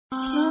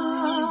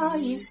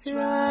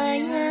Israel,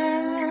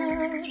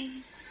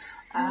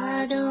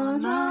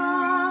 Adonai,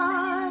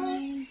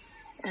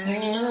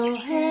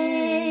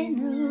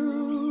 Eloheinu,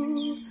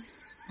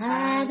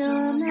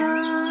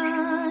 Adonai,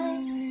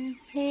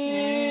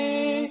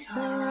 Echad,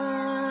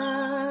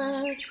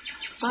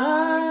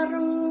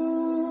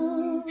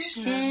 Baruch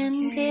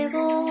Shem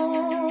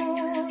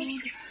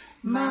Kevod,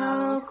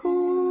 Malkuto,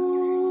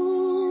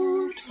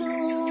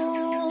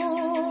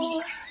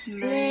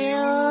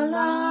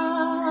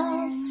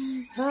 Leolam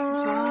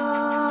Va'ed.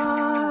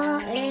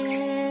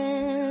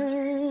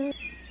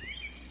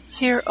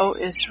 Hear, O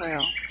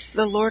Israel,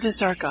 the Lord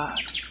is our God,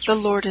 the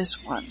Lord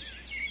is one.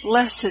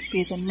 Blessed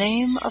be the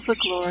name of the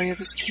glory of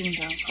his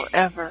kingdom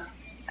forever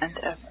and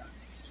ever.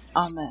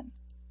 Amen.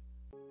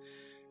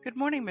 Good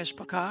morning,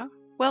 Mishpachah.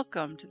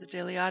 Welcome to the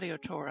Daily Audio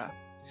Torah.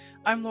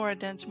 I'm Laura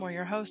Densmore,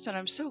 your host, and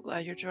I'm so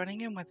glad you're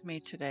joining in with me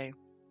today.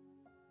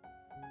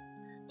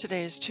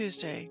 Today is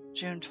Tuesday,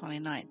 June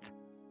 29th.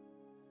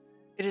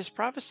 It is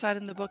prophesied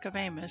in the book of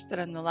Amos that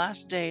in the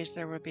last days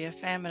there will be a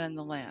famine in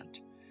the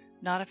land,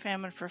 not a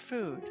famine for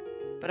food,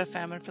 but a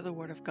famine for the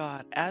word of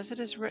God, as it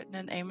is written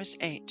in Amos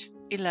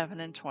 8:11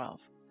 and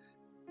 12.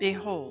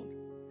 Behold,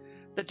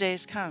 the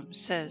days come,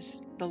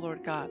 says the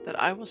Lord God,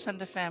 that I will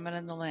send a famine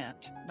in the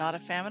land, not a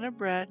famine of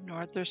bread,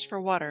 nor a thirst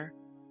for water,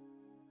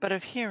 but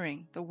of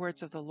hearing the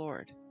words of the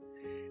Lord.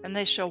 And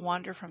they shall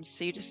wander from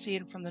sea to sea,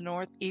 and from the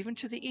north even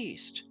to the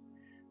east.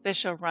 They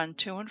shall run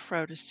to and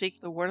fro to seek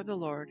the word of the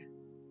Lord,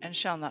 and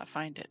shall not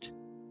find it.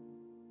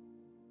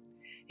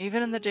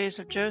 Even in the days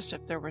of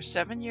Joseph there were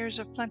 7 years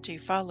of plenty,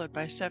 followed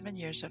by 7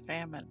 years of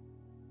famine.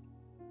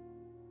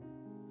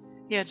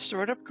 He had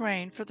stored up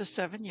grain for the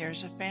 7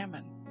 years of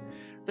famine.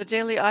 The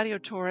Daily Audio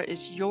Torah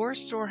is your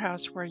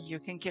storehouse where you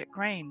can get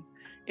grain.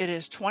 It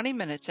is 20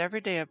 minutes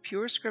every day of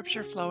pure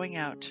scripture flowing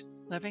out,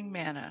 living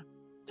manna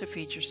to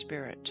feed your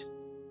spirit.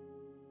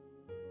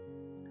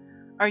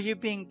 Are you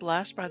being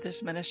blessed by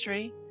this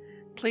ministry?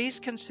 Please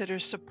consider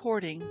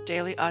supporting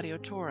Daily Audio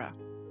Torah.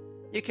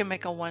 You can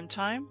make a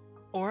one-time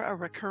or a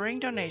recurring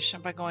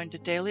donation by going to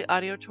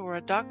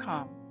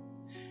dailyaudiotorah.com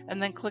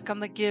and then click on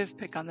the Give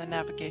pick on the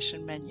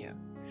navigation menu.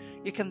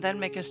 You can then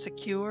make a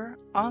secure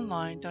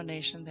online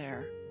donation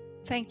there.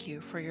 Thank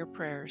you for your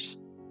prayers,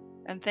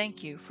 and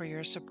thank you for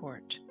your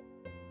support.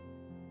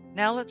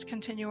 Now let's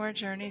continue our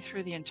journey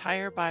through the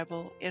entire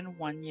Bible in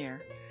 1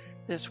 year.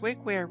 This week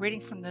we are reading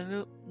from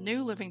the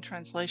New Living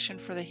Translation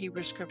for the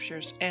Hebrew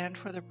Scriptures and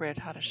for the Brit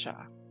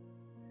Hadashah.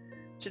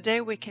 Today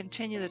we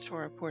continue the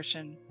Torah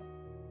portion,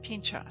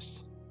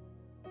 Pinchas.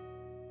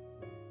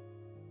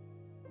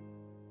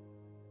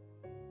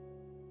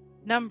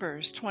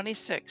 Numbers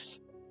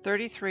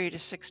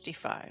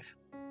 26:33-65.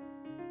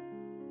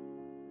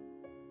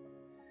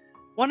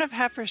 One of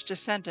Hefer's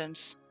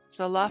descendants,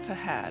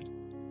 Zelophehad,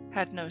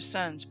 had no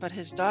sons, but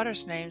his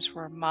daughters' names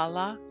were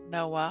Mahlah,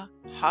 Noah,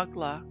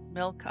 Hoglah,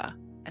 Milcah,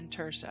 and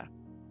Tirzah.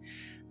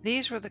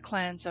 These were the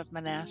clans of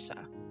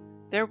Manasseh.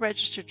 Their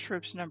registered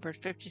troops numbered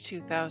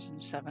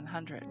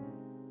 52,700.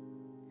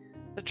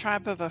 The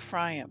tribe of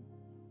Ephraim.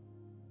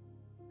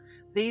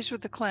 These were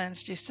the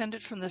clans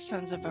descended from the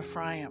sons of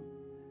Ephraim.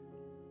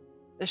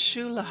 The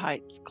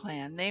Shulahite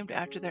clan, named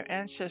after their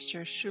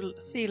ancestor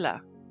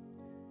Shuthelah.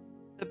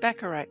 The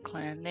Becherite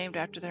clan, named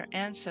after their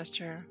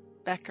ancestor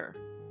Becher.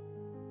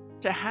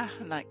 The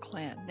Tahanite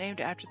clan,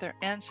 named after their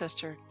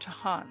ancestor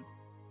Tahan.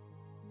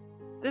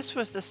 This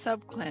was the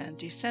subclan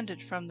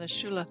descended from the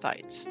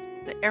Shulathites,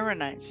 the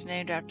Aaronites,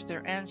 named after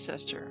their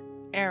ancestor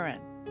Aaron.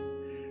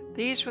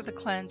 These were the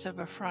clans of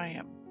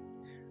Ephraim.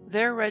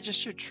 Their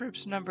registered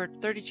troops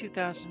numbered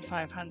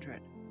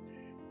 32,500.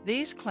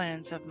 These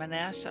clans of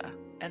Manasseh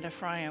and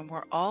Ephraim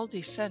were all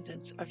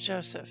descendants of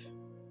Joseph.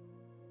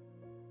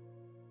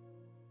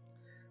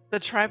 The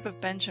tribe of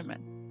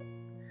Benjamin.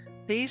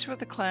 These were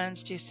the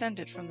clans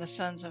descended from the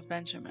sons of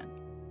Benjamin.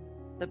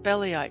 The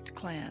Beliite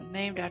clan,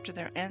 named after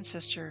their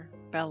ancestor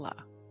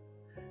Bela.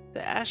 The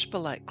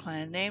Ashbelite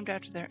clan, named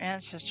after their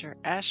ancestor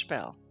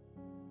Ashbel.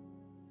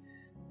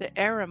 The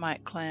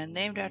Aramite clan,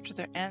 named after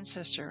their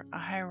ancestor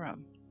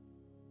Ahiram.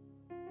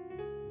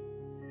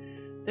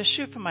 The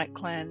Shuphamite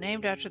clan,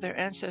 named after their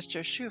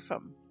ancestor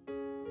Shupham.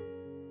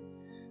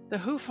 The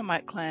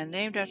Huphamite clan,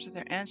 named after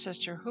their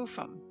ancestor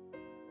Hupham.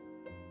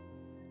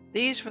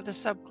 These were the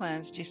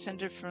subclans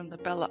descended from the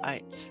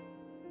Belaites.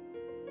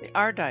 The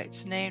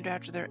Ardites, named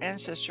after their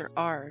ancestor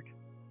Ard.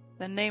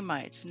 The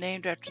Namites,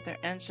 named after their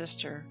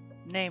ancestor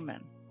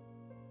Naaman.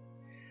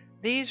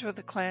 These were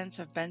the clans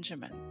of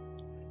Benjamin.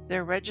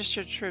 Their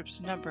registered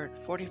troops numbered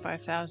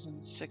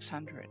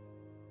 45,600.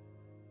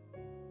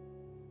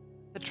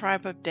 The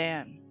tribe of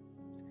Dan.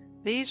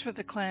 These were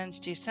the clans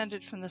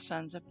descended from the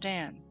sons of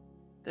Dan.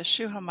 The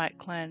Shuhamite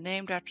clan,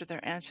 named after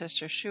their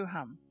ancestor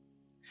Shuham.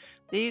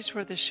 These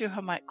were the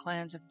Shuhamite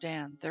clans of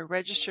Dan. Their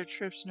registered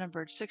troops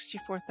numbered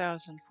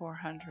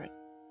 64,400.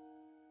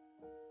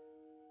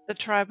 The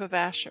tribe of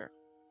Asher.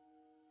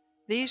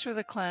 These were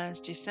the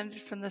clans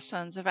descended from the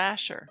sons of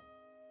Asher.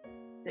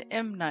 The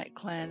Imnite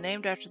clan,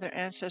 named after their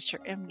ancestor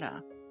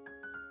Imnah.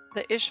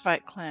 The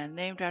Ishvite clan,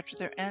 named after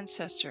their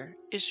ancestor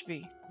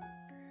Ishvi.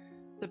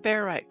 The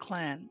Berite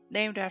clan,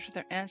 named after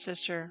their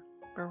ancestor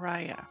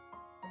Beriah.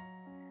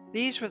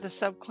 These were the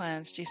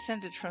subclans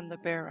descended from the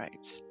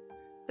Berites.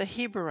 The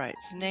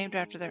Heberites, named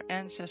after their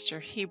ancestor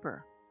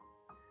Heber.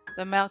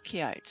 The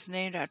Malchiites,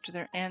 named after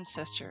their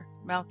ancestor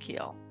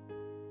Malchiel.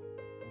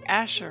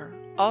 Asher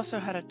also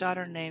had a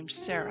daughter named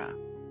Sarah.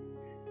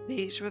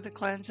 These were the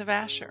clans of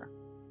Asher.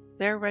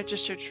 Their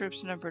registered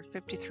troops numbered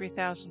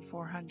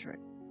 53,400.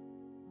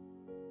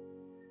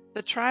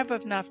 The tribe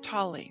of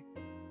Naphtali.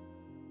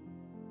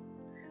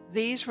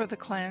 These were the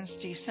clans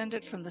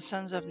descended from the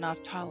sons of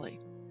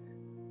Naphtali.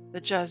 The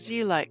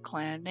Jazilite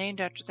clan,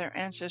 named after their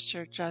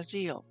ancestor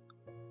Jaziel.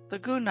 The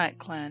Gunite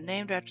clan,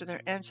 named after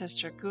their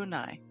ancestor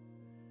Gunai.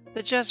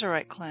 The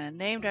Jezerite clan,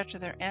 named after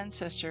their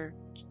ancestor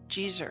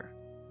Jezer.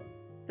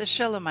 The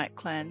Shilamite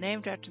clan,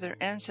 named after their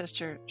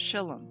ancestor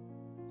Shillam.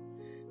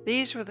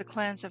 These were the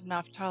clans of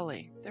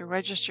Naphtali. Their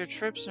registered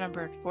troops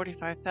numbered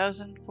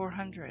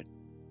 45,400.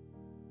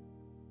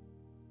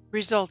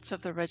 Results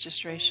of the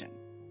registration.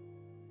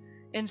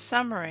 In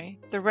summary,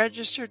 the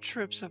registered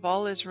troops of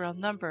all Israel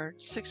numbered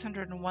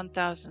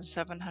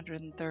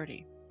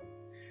 601,730.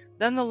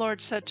 Then the Lord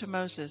said to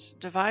Moses,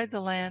 "Divide the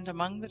land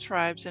among the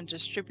tribes and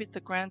distribute the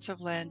grants of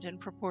land in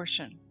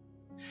proportion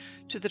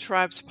to the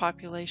tribes'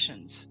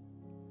 populations,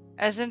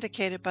 as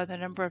indicated by the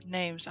number of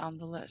names on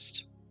the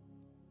list.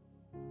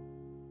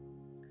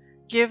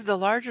 Give the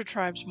larger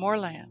tribes more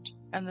land,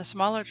 and the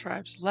smaller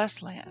tribes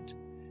less land,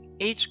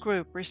 each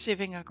group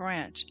receiving a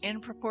grant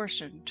in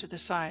proportion to the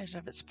size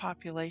of its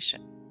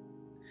population.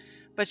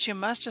 But you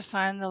must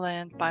assign the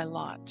land by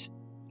lot,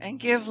 and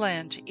give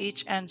land to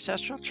each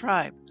ancestral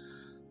tribe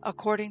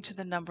according to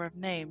the number of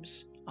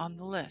names on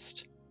the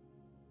list.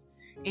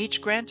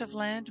 Each grant of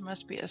land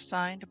must be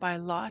assigned by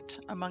lot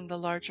among the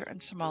larger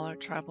and smaller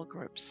tribal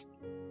groups."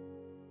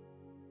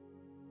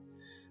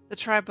 The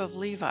tribe of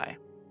Levi.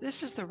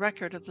 This is the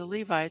record of the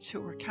Levites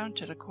who were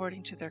counted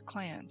according to their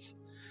clans.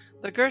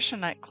 The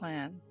Gershonite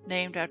clan,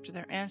 named after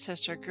their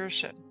ancestor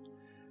Gershon.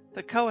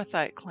 The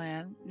Kohathite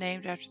clan,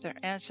 named after their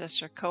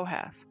ancestor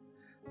Kohath.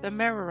 The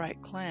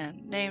Merarite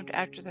clan, named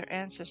after their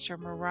ancestor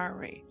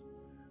Merari.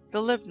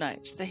 The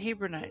Libnites, the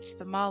Hebronites,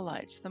 the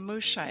Mahlites, the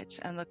Mushites,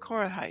 and the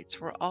Korahites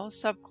were all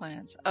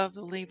subclans of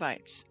the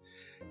Levites.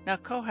 Now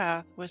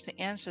Kohath was the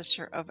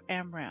ancestor of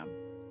Amram,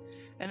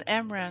 and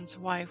Amram's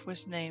wife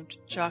was named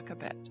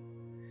Jochebed.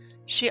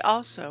 She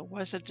also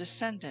was a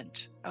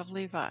descendant of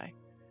Levi,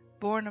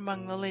 born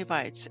among the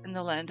Levites in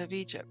the land of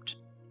Egypt.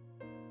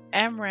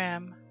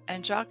 Amram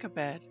and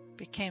Jochebed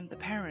became the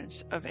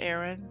parents of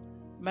Aaron,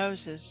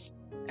 Moses,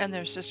 and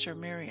their sister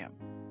Miriam.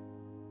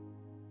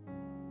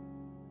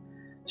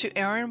 To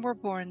Aaron were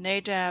born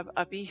Nadab,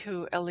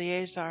 Abihu,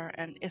 Eleazar,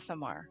 and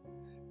Ithamar.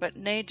 But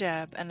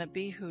Nadab and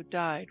Abihu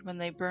died when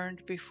they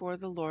burned before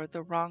the Lord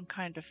the wrong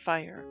kind of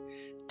fire,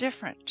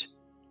 different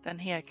than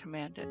he had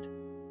commanded.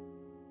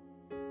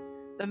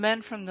 The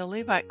men from the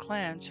Levite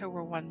clans who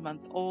were 1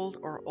 month old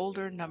or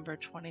older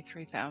numbered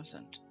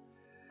 23,000.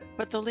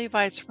 But the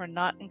Levites were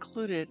not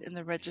included in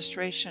the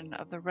registration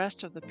of the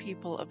rest of the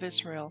people of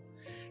Israel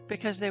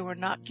because they were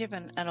not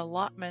given an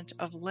allotment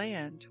of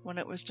land when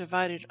it was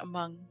divided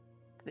among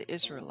the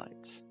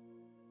Israelites.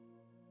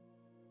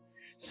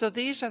 So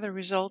these are the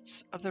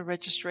results of the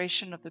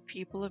registration of the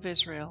people of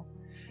Israel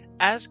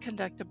as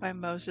conducted by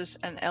Moses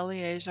and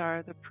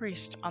Eleazar the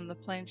priest on the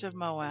plains of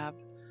Moab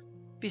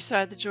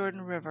beside the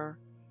Jordan River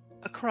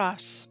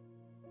across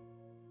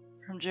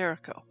from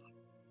Jericho.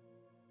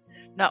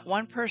 Not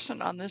one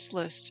person on this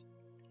list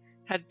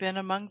had been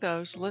among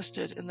those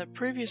listed in the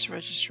previous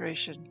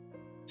registration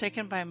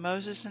taken by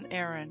Moses and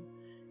Aaron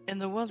in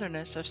the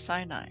wilderness of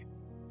Sinai.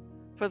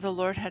 For the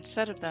Lord had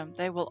said of them,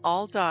 "They will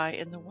all die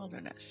in the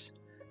wilderness."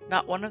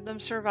 Not one of them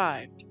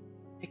survived,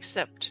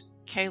 except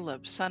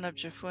Caleb, son of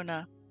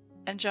Jephunneh,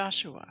 and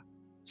Joshua,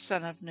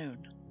 son of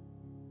Nun.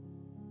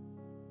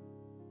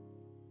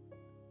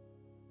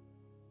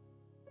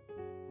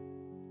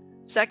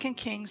 Second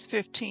Kings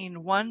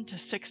 15,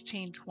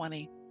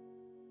 1-16:20.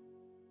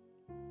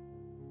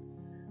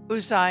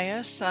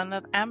 Uzziah, son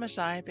of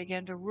Amaziah,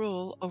 began to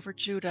rule over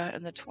Judah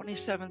in the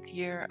 27th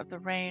year of the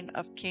reign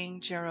of King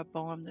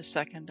Jeroboam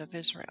II of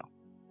Israel.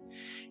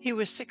 He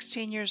was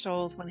 16 years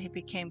old when he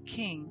became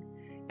king,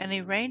 and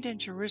he reigned in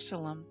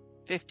Jerusalem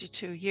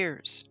 52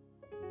 years.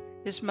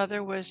 His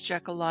mother was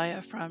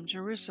Jechaliah from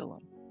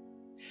Jerusalem.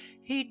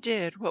 He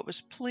did what was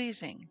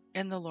pleasing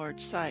in the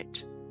Lord's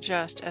sight,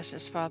 just as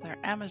his father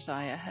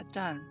Amaziah had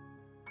done.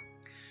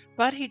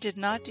 But he did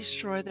not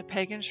destroy the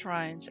pagan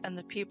shrines, and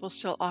the people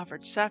still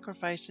offered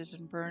sacrifices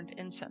and burned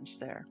incense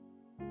there.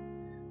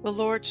 The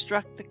Lord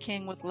struck the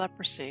king with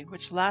leprosy,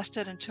 which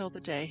lasted until the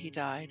day he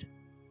died.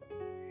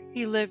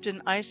 He lived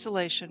in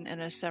isolation in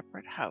a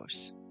separate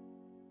house.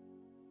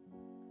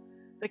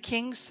 The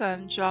king's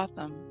son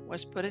Jotham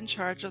was put in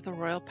charge of the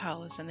royal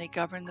palace, and he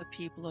governed the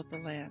people of the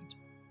land.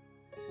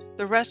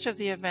 The rest of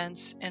the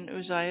events in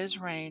Uzziah's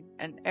reign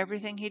and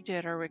everything he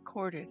did are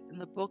recorded in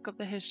the book of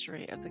the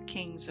history of the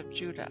kings of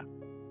Judah.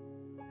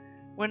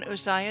 When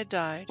Uzziah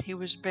died, he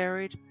was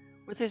buried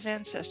with his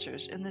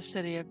ancestors in the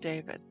city of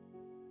David.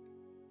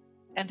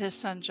 and his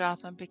son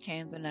Jotham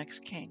became the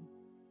next king.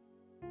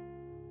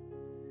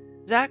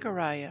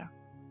 Zechariah,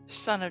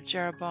 son of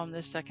Jeroboam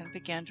II,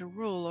 began to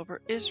rule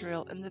over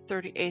Israel in the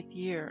 38th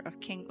year of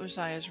King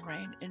Uzziah's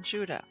reign in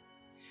Judah.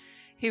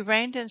 He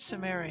reigned in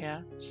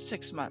Samaria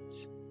 6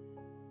 months.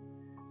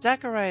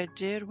 Zechariah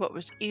did what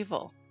was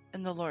evil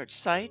in the Lord's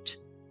sight,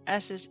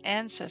 as his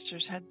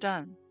ancestors had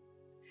done.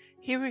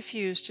 He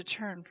refused to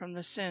turn from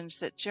the sins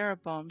that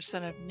Jeroboam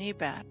son of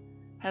Nebat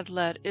had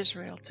led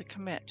Israel to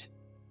commit.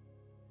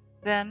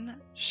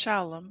 Then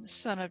Shallum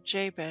son of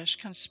Jabesh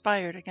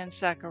conspired against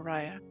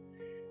Zechariah,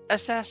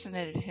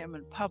 assassinated him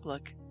in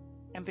public,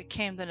 and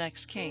became the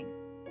next king.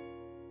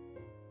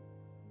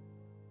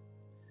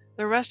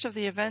 The rest of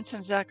the events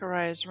in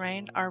Zechariah's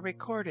reign are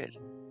recorded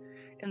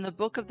in the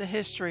book of the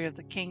history of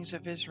the kings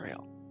of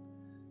Israel.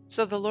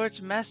 So the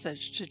Lord's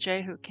message to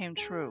Jehu came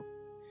true.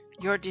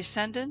 Your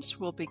descendants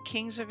will be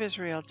kings of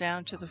Israel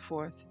down to the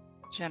 4th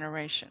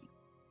generation.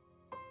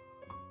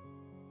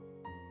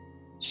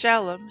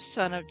 Shallum,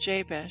 son of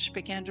Jabesh,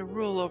 began to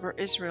rule over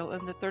Israel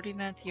in the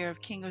 39th year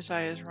of King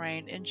Uzziah's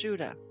reign in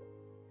Judah.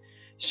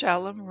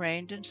 Shallum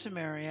reigned in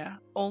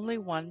Samaria only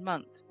 1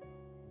 month.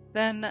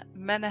 Then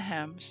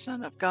Menahem,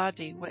 son of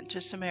Gadi, went to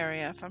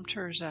Samaria from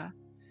Tirzah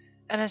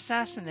and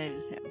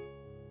assassinated him,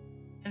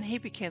 and he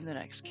became the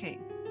next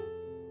king.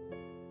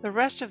 The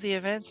rest of the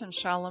events in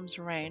Shallum's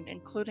reign,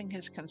 including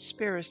his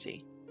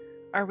conspiracy,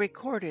 are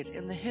recorded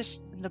in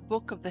the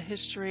book of the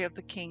history of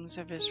the kings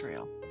of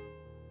Israel.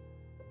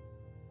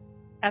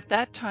 At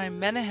that time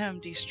Menahem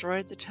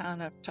destroyed the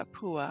town of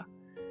Tappuah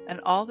and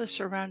all the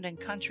surrounding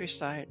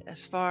countryside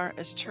as far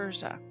as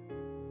Tirzah,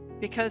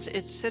 because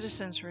its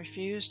citizens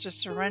refused to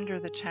surrender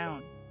the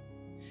town.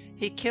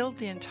 He killed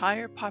the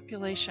entire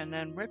population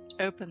and ripped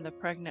open the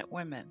pregnant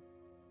women.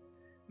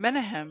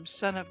 Menahem,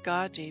 son of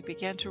Gadi,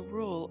 began to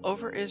rule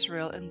over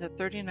Israel in the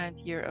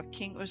 39th year of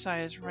King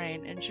Uzziah's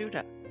reign in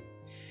Judah.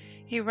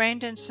 He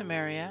reigned in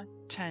Samaria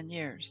 10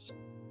 years.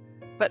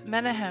 But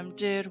Menahem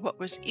did what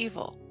was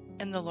evil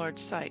in the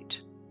Lord's sight.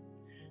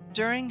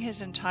 During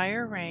his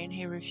entire reign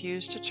he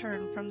refused to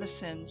turn from the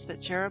sins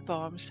that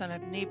Jeroboam son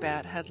of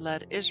Nebat had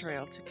led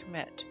Israel to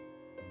commit.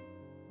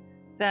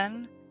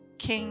 Then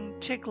King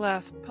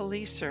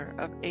Tiglath-Pileser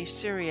of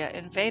Assyria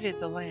invaded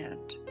the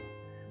land,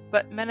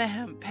 but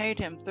Menahem paid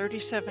him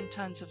 37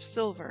 tons of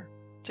silver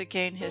to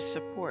gain his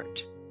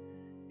support,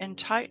 in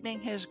tightening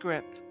his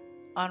grip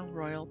on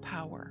royal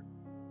power.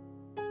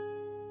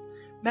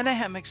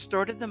 Menahem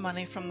extorted the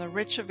money from the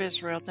rich of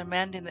Israel,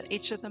 demanding that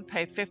each of them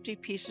pay 50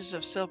 pieces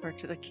of silver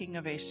to the king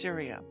of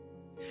Assyria.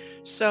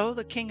 So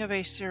the king of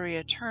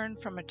Assyria turned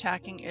from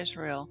attacking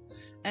Israel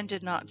and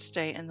did not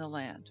stay in the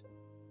land.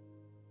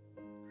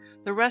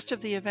 The rest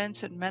of the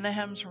events in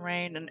Menahem's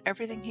reign and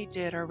everything he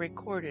did are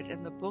recorded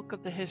in the book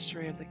of the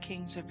history of the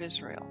kings of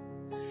Israel.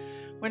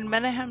 When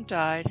Menahem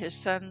died, his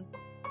son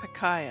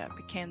Pekahiah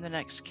became the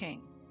next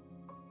king.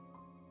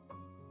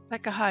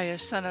 Pekahiah,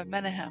 son of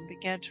Menahem,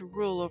 began to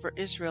rule over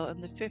Israel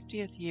in the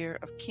 50th year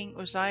of King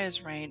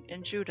Uzziah's reign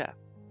in Judah.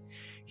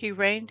 He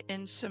reigned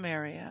in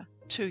Samaria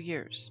 2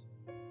 years.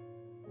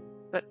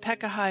 But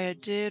Pekahiah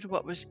did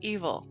what was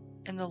evil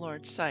in the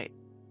Lord's sight.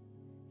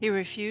 He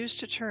refused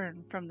to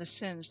turn from the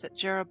sins that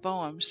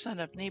Jeroboam, son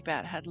of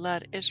Nebat, had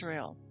led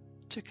Israel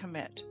to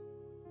commit.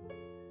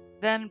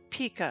 Then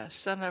Pekah,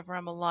 son of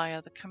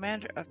Remaliah, the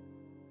commander of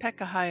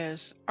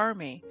Pekahiah's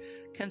army,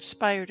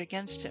 conspired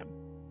against him.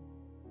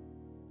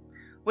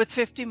 With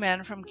 50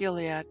 men from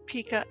Gilead,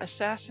 Pekah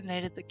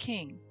assassinated the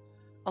king,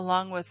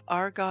 along with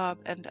Argob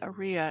and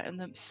Ariah in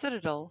the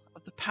citadel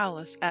of the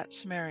palace at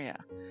Samaria,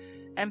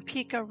 and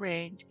Pekah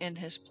reigned in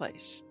his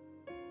place.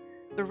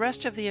 The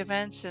rest of the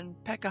events in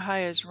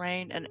Pekahiah's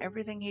reign and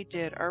everything he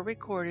did are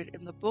recorded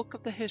in the book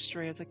of the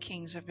history of the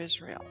kings of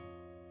Israel.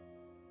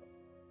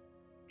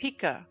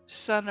 Pekah,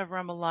 son of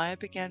Remaliah,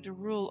 began to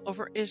rule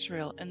over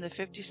Israel in the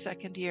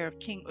 52nd year of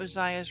King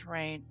Uzziah's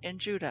reign in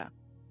Judah.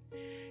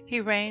 He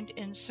reigned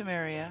in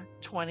Samaria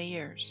 20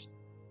 years.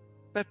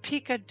 But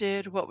Pekah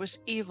did what was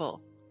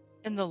evil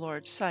in the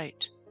Lord's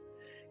sight.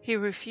 He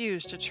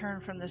refused to turn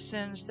from the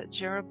sins that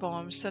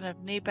Jeroboam son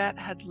of Nebat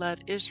had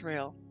led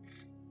Israel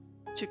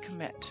to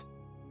commit.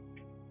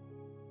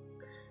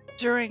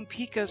 During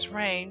Pekah's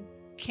reign,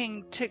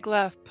 King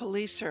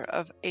Tiglath-Pileser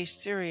of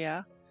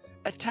Assyria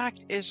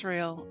attacked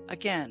Israel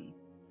again,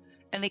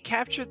 and he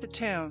captured the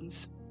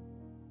towns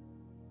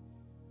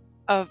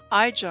of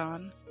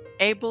Ijon,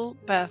 Abel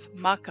Beth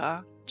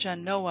Makkah,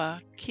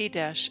 Janoah,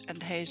 Kedesh,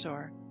 and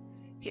Hazor.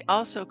 He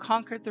also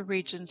conquered the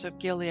regions of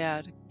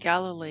Gilead,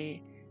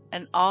 Galilee,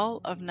 and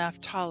all of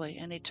Naphtali,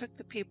 and he took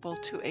the people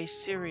to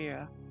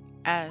Assyria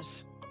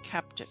as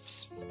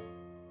captives.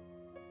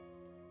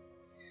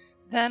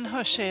 Then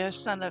Hoshea,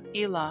 son of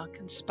Elah,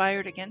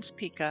 conspired against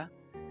Pekah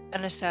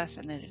and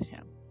assassinated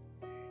him.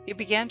 He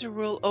began to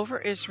rule over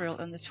Israel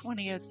in the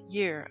 20th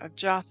year of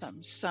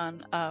Jotham,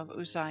 son of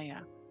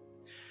Uzziah.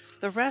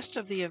 The rest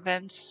of the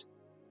events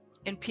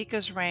in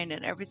Pekah's reign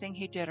and everything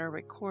he did are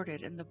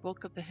recorded in the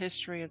book of the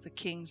history of the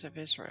kings of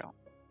Israel.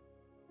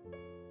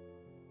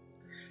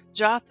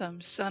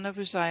 Jotham, son of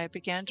Uzziah,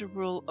 began to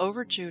rule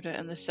over Judah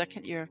in the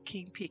 2nd year of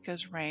King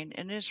Pekah's reign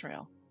in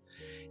Israel.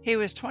 He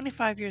was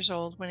 25 years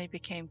old when he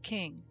became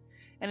king,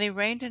 and he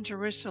reigned in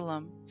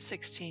Jerusalem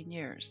 16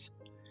 years.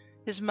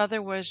 His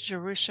mother was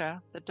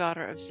Jerusha, the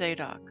daughter of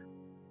Zadok.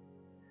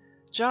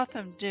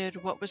 Jotham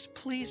did what was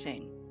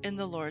pleasing in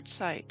the Lord's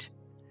sight.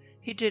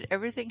 He did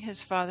everything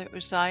his father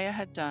Uzziah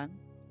had done,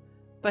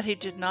 but he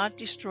did not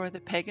destroy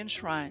the pagan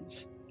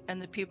shrines,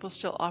 and the people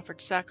still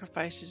offered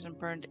sacrifices and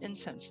burned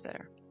incense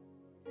there.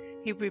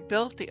 He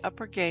rebuilt the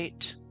upper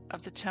gate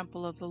of the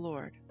temple of the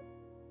Lord.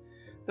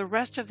 The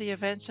rest of the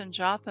events in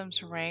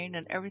Jotham's reign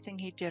and everything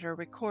he did are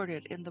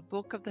recorded in the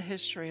book of the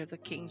history of the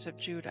kings of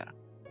Judah.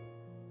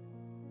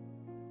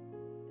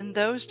 In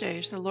those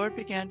days the Lord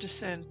began to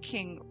send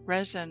King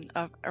Rezin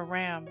of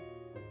Aram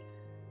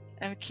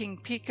and King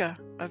Pekah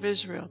of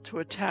Israel to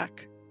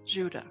attack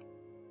Judah.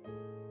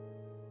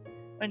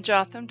 When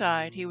Jotham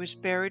died, he was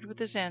buried with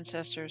his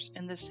ancestors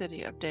in the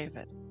city of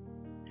David,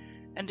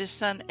 and his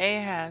son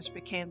Ahaz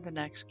became the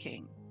next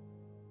king.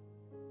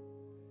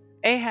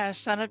 Ahaz,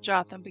 son of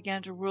Jotham,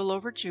 began to rule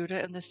over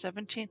Judah in the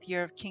 17th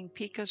year of King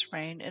Pekah's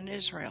reign in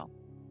Israel.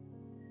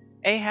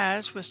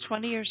 Ahaz was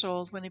 20 years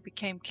old when he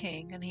became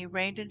king, and he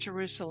reigned in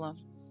Jerusalem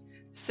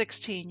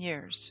 16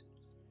 years.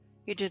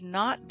 He did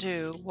not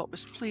do what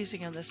was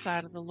pleasing in the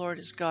sight of the Lord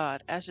his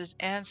God, as his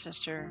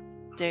ancestor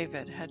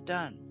David had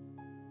done.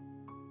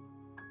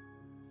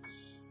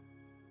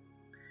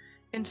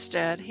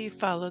 Instead, he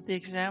followed the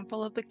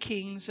example of the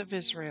kings of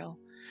Israel,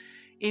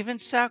 even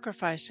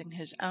sacrificing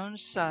his own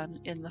son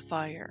in the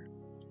fire.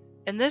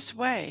 In this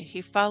way,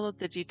 he followed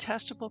the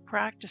detestable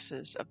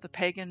practices of the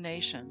pagan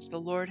nations the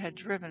Lord had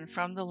driven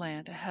from the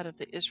land ahead of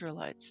the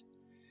Israelites.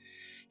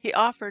 He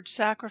offered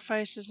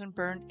sacrifices and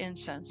burned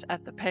incense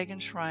at the pagan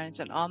shrines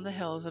and on the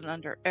hills and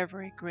under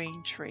every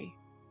green tree.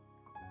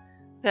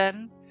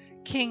 Then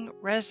King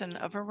Rezin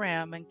of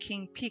Aram and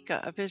King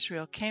Pekah of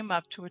Israel came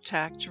up to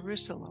attack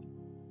Jerusalem.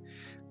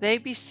 They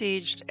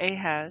besieged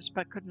Ahaz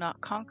but could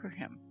not conquer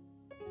him.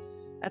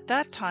 At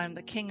that time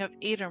the king of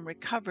Edom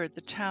recovered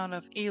the town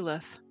of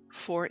Elath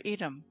for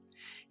Edom.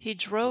 He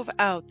drove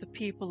out the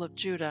people of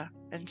Judah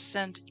and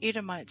sent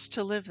Edomites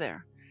to live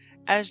there,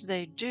 as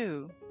they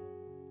do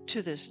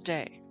to this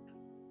day.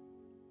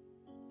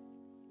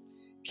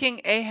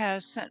 King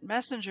Ahaz sent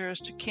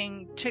messengers to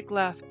King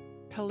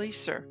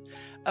Tiglath-Pileser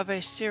of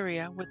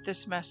Assyria with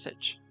this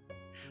message: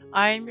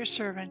 I am your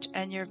servant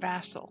and your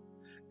vassal.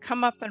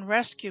 Come up and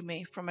rescue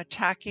me from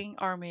attacking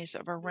armies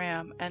of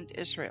Aram and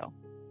Israel.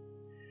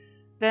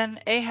 Then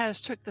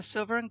Ahaz took the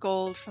silver and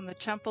gold from the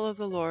temple of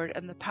the Lord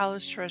and the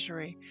palace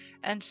treasury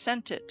and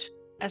sent it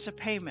as a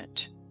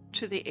payment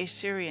to the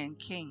Assyrian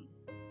king.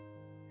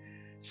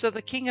 So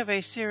the king of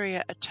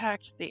Assyria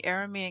attacked the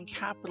Aramean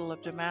capital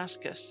of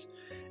Damascus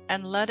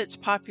and led its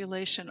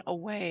population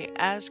away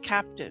as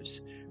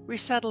captives,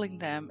 resettling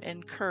them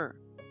in Kir.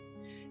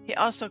 He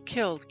also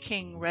killed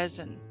King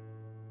Rezin.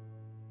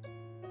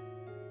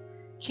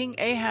 King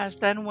Ahaz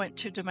then went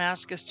to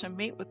Damascus to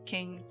meet with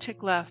King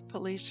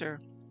Tiglath-Pileser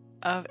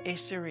of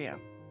Assyria.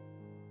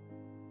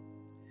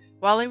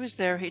 While he was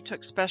there, he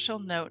took special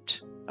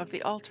note of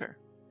the altar.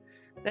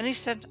 Then he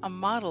sent a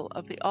model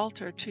of the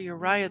altar to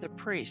Uriah the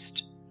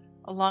priest,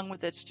 along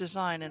with its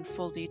design in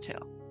full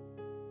detail.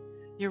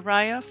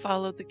 Uriah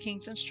followed the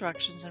king's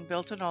instructions and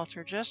built an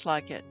altar just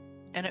like it,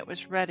 and it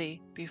was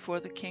ready before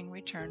the king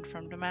returned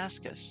from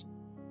Damascus.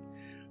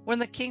 When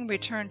the king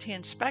returned, he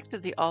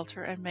inspected the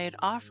altar and made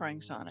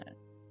offerings on it.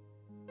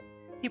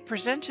 He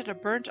presented a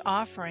burnt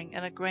offering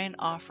and a grain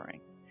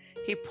offering.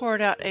 He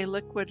poured out a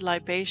liquid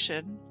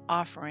libation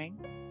offering,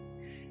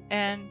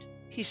 and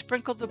he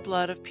sprinkled the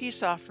blood of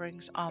peace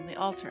offerings on the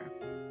altar.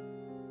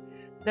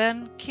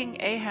 Then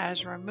King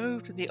Ahaz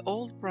removed the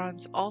old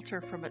bronze altar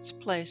from its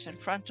place in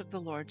front of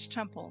the Lord's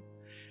temple,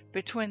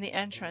 between the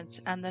entrance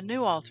and the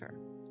new altar,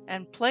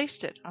 and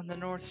placed it on the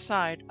north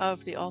side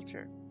of the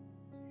altar.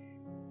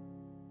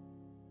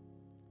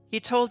 He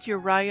told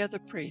Uriah the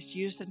priest,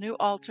 use the new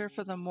altar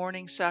for the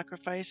morning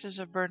sacrifices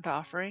of burnt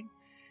offering,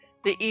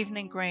 the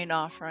evening grain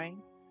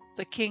offering,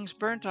 the king's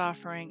burnt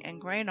offering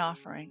and grain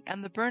offering,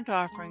 and the burnt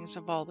offerings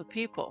of all the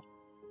people,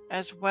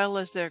 as well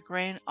as their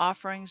grain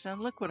offerings and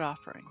liquid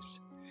offerings.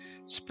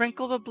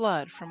 Sprinkle the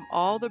blood from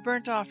all the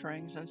burnt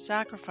offerings and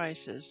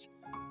sacrifices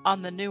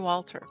on the new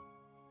altar.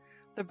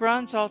 The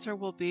bronze altar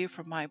will be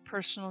for my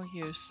personal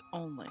use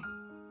only.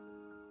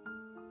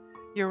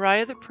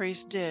 Uriah the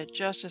priest did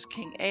just as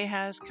King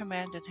Ahaz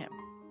commanded him.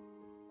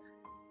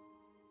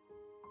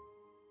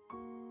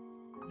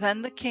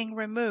 Then the king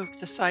removed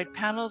the side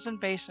panels and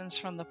basins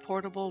from the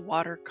portable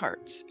water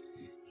carts.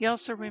 He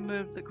also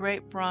removed the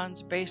great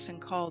bronze basin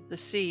called the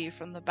Sea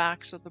from the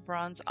backs of the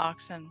bronze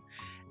oxen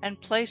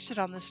and placed it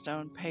on the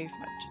stone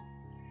pavement.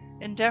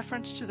 In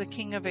deference to the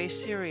king of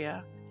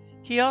Assyria,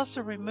 he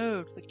also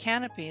removed the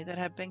canopy that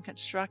had been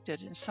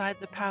constructed inside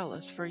the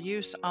palace for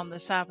use on the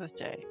Sabbath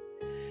day,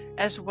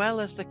 as well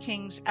as the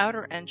king's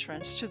outer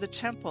entrance to the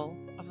temple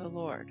of the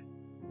Lord.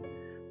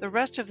 The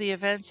rest of the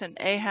events in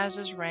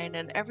Ahaz's reign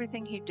and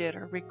everything he did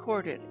are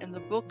recorded in the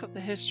book of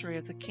the history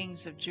of the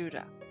kings of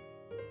Judah.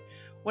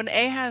 When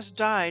Ahaz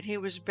died, he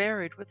was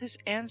buried with his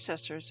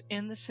ancestors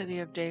in the city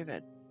of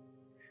David.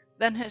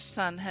 Then his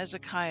son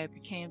Hezekiah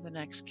became the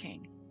next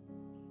king.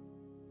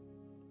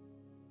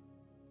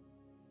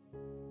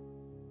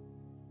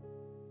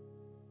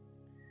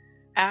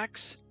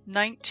 Acts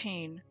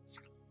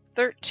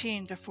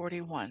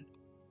 19:13-41.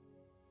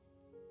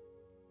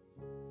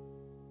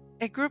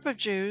 A group of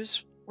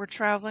Jews were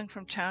traveling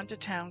from town to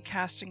town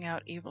casting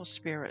out evil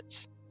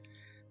spirits.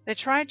 They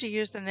tried to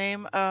use the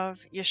name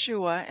of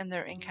Yeshua in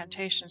their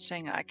incantation,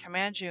 saying, "I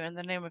command you in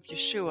the name of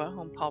Yeshua,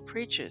 whom Paul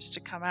preaches,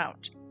 to come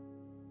out."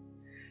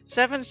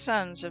 7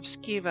 sons of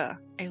Sceva,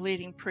 a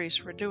leading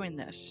priest, were doing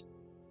this.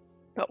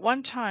 But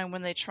one time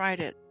when they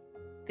tried it,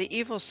 the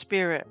evil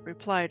spirit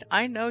replied,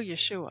 "I know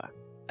Yeshua,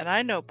 and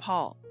I know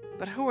Paul,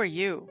 but who are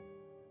you?"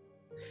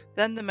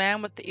 Then the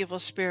man with the evil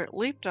spirit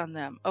leaped on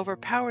them,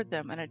 overpowered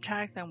them, and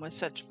attacked them with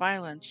such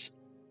violence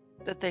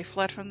that they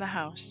fled from the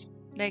house,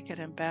 naked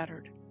and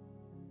battered.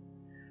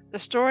 The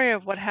story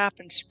of what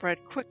happened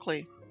spread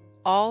quickly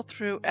all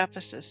through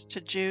Ephesus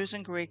to Jews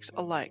and Greeks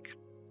alike.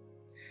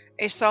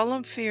 A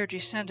solemn fear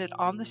descended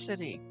on the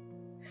city,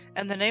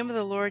 and the name of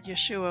the Lord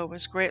Yeshua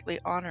was greatly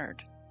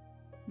honored.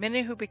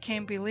 Many who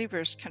became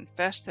believers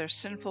confessed their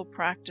sinful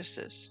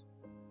practices.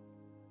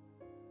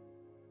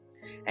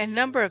 A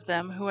number of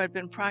them who had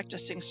been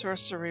practicing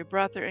sorcery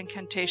brought their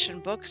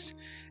incantation books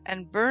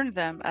and burned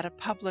them at a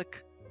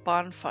public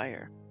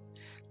bonfire.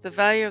 The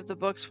value of the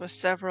books was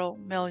several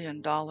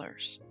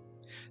 $1,000,000.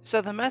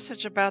 So the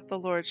message about the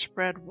Lord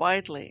spread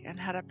widely and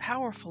had a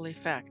powerful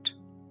effect.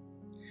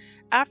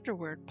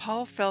 Afterward,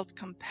 Paul felt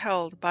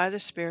compelled by the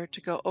Spirit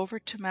to go over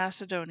to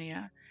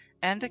Macedonia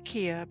and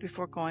Achaia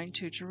before going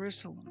to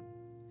Jerusalem.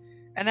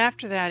 And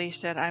after that he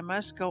said, "I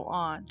must go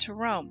on to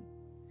Rome."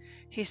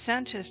 He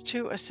sent his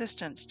 2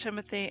 assistants,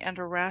 Timothy and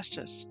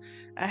Erastus,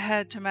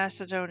 ahead to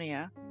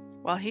Macedonia,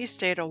 while he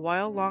stayed a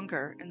while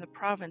longer in the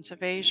province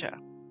of Asia.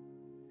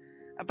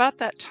 About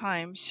that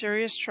time,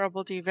 serious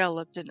trouble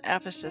developed in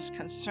Ephesus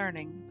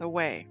concerning the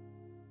way.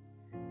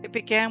 It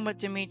began with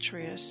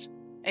Demetrius,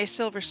 a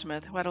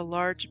silversmith who had a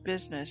large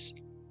business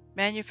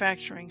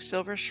manufacturing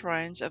silver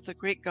shrines of the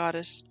Greek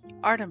goddess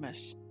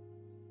Artemis.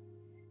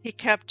 He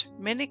kept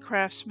many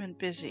craftsmen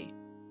busy.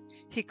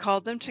 He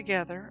called them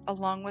together,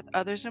 along with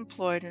others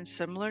employed in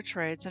similar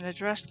trades, and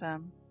addressed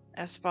them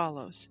as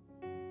follows: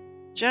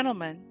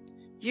 "Gentlemen,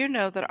 you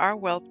know that our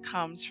wealth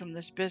comes from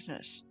this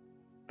business.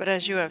 But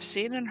as you have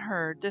seen and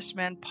heard, this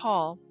man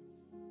Paul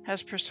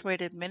has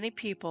persuaded many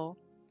people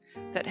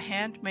that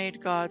handmade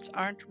gods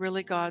aren't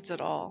really gods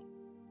at all.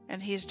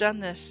 And he's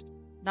done this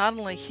not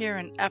only here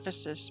in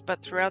Ephesus,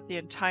 but throughout the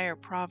entire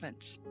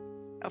province.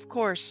 Of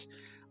course,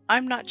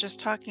 I'm not just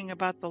talking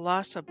about the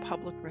loss of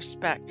public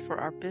respect for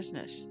our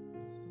business.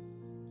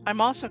 I'm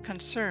also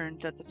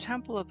concerned that the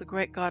temple of the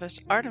great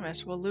goddess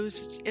Artemis will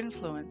lose its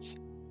influence,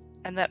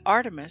 and that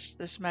Artemis,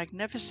 this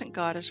magnificent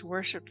goddess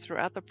worshipped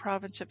throughout the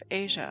province of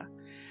Asia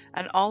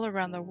and all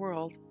around the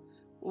world,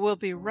 will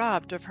be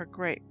robbed of her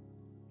great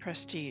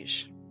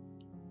prestige."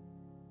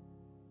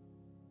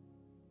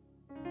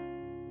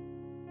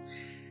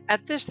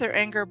 At this their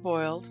anger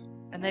boiled,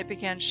 and they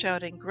began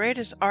shouting, "Great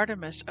is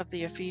Artemis of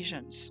the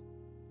Ephesians!"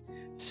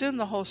 Soon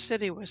the whole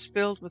city was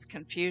filled with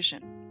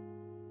confusion.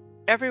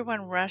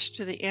 Everyone rushed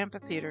to the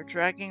amphitheater,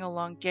 dragging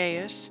along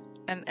Gaius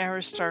and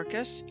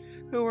Aristarchus,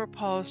 who were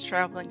Paul's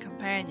traveling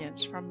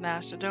companions from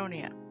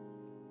Macedonia.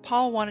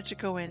 Paul wanted to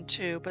go in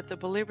too, but the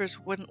believers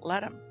wouldn't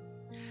let him.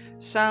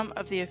 Some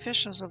of the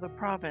officials of the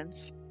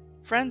province,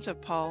 friends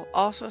of Paul,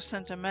 also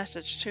sent a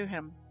message to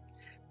him,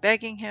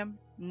 begging him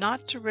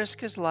not to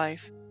risk his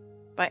life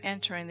by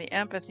entering the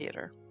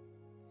amphitheater.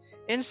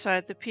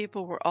 Inside, the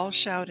people were all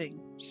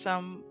shouting,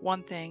 some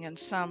one thing and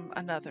some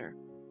another.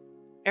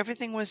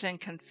 Everything was in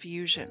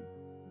confusion.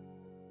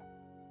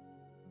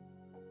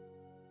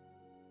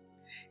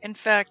 In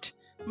fact,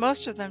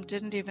 most of them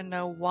didn't even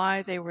know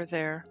why they were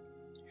there.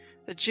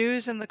 The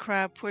Jews in the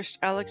crowd pushed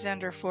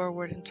Alexander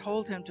forward and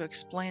told him to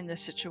explain the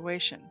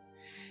situation.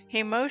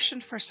 He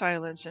motioned for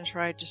silence and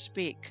tried to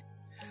speak.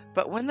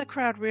 But when the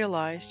crowd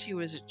realized he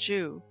was a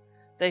Jew,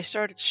 they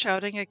started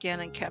shouting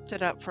again and kept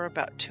it up for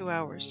about 2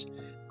 hours.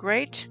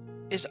 "Great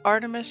is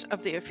Artemis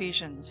of the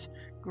Ephesians!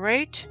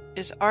 Great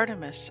is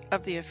Artemis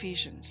of the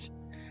Ephesians!"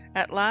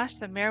 At last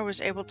the mayor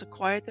was able to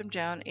quiet them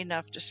down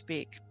enough to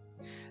speak.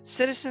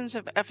 "Citizens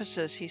of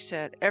Ephesus," he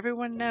said,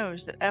 "everyone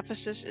knows that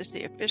Ephesus is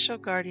the official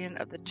guardian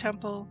of the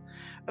temple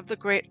of the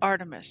great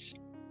Artemis,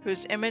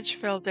 whose image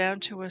fell down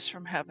to us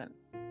from heaven.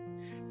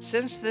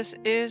 Since this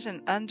is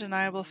an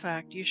undeniable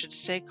fact, you should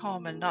stay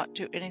calm and not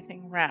do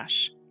anything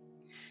rash.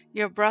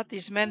 You have brought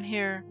these men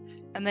here,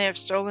 and they have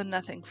stolen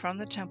nothing from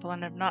the temple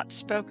and have not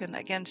spoken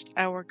against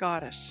our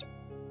goddess.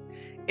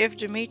 If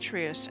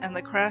Demetrius and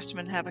the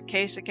craftsmen have a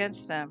case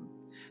against them,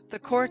 the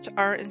courts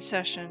are in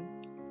session,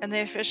 and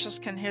the officials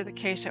can hear the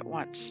case at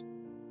once.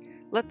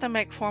 Let them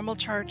make formal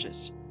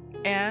charges,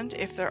 and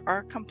if there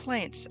are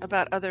complaints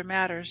about other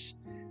matters,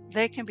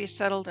 they can be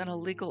settled in a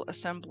legal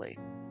assembly.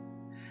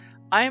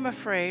 I am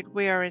afraid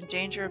we are in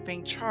danger of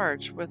being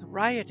charged with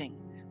rioting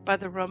by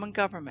the Roman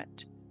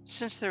government,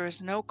 since there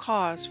is no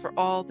cause for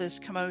all this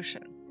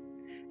commotion,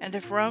 and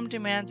if Rome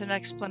demands an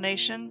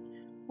explanation,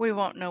 we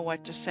won't know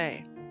what to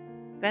say."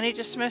 Then he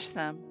dismissed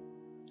them,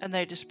 and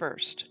they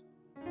dispersed.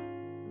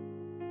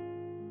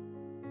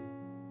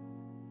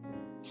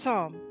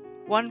 Psalm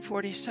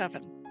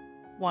 147,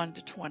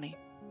 1-20.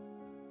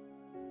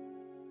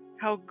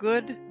 How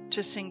good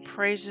to sing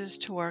praises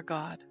to our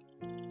God!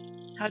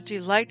 How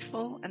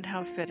delightful and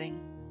how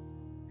fitting!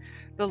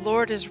 The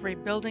Lord is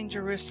rebuilding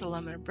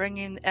Jerusalem and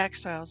bringing the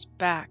exiles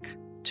back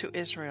to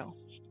Israel.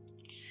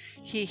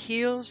 He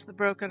heals the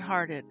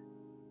brokenhearted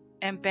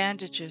and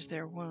bandages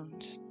their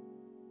wounds.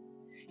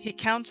 He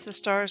counts the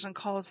stars and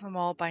calls them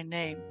all by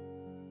name.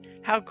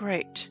 How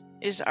great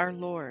is our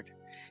Lord!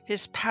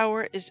 His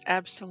power is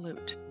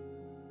absolute.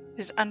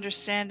 His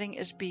understanding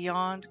is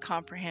beyond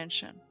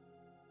comprehension.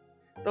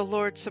 The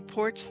Lord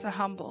supports the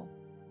humble,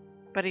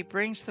 but he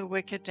brings the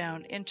wicked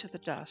down into the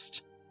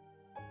dust.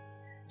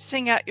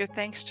 Sing out your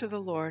thanks to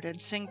the Lord and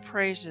sing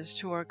praises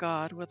to our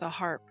God with a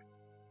harp.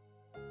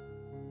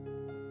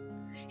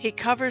 He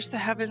covers the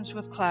heavens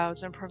with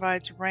clouds and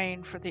provides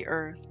rain for the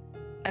earth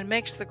and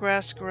makes the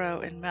grass grow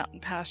in mountain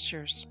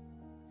pastures.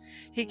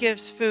 He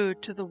gives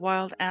food to the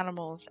wild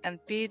animals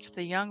and feeds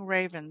the young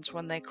ravens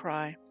when they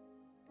cry.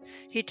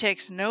 He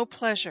takes no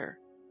pleasure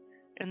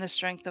in the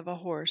strength of a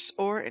horse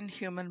or in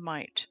human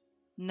might.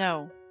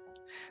 No,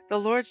 the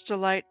Lord's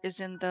delight is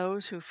in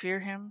those who fear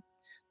him,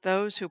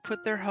 those who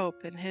put their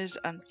hope in his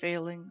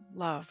unfailing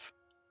love.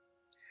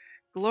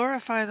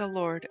 Glorify the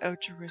Lord, O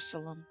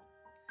Jerusalem.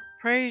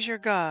 Praise your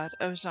God,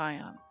 O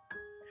Zion.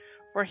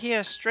 For he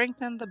has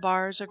strengthened the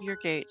bars of your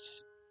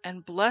gates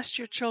and blessed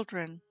your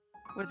children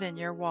within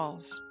your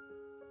walls.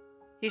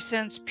 He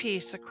sends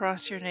peace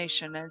across your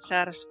nation and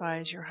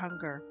satisfies your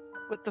hunger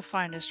with the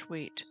finest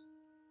wheat.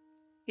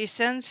 He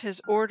sends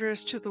his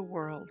orders to the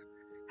world.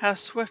 How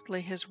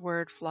swiftly his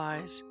word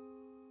flies!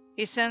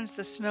 He sends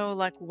the snow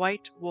like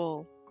white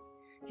wool.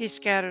 He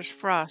scatters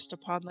frost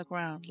upon the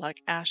ground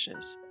like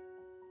ashes.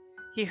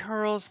 He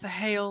hurls the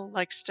hail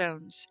like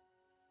stones.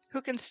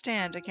 Who can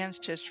stand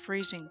against his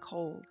freezing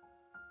cold?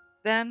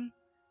 Then,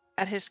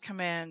 at his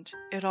command,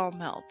 it all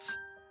melts.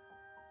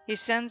 He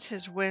sends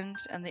his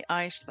winds and the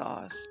ice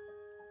thaws.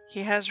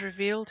 He has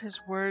revealed his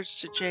words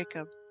to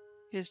Jacob,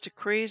 his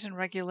decrees and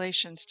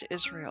regulations to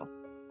Israel.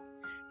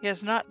 He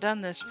has not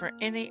done this for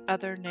any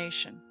other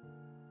nation.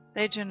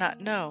 They do not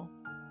know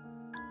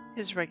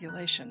his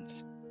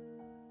regulations.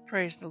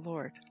 Praise the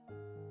Lord.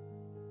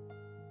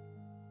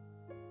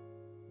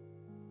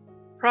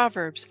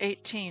 Proverbs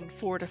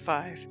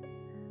 18:4-5.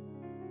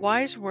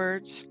 Wise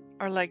words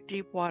are like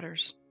deep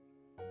waters.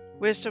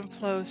 Wisdom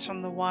flows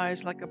from the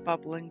wise like a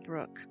bubbling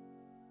brook.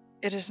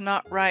 It is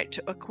not right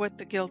to acquit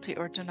the guilty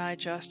or deny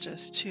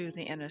justice to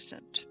the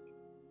innocent.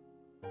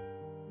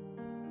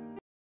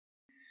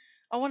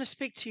 I want to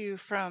speak to you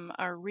from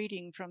our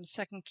reading from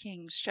 2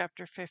 Kings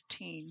chapter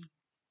 15.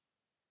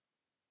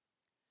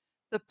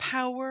 The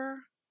power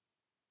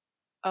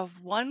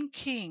of one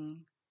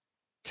king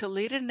to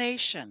lead a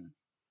nation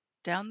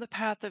down the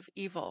path of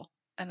evil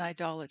and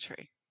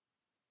idolatry.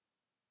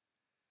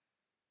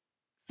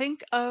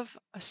 Think of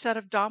a set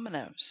of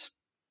dominoes,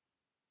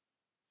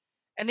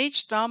 and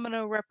each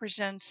domino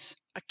represents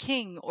a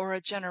king or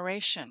a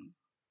generation.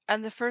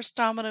 And the first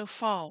domino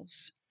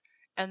falls,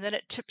 and then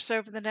it tips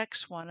over the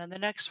next one, and the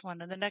next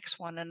one, and the next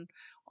one, and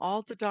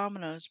all the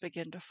dominoes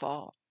begin to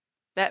fall.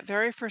 That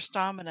very first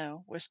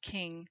domino was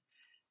King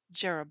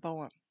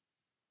Jeroboam.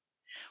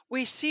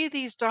 We see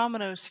these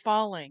dominoes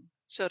falling,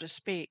 so to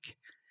speak,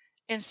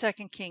 in 2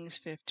 Kings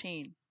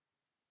 15.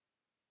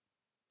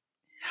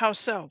 How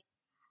so?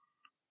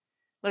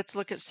 Let's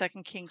look at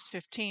 2 Kings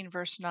 15,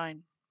 verse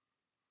 9.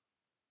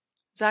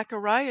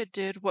 Zechariah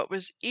did what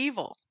was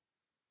evil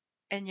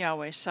in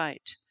Yahweh's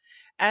sight.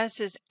 As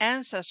his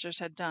ancestors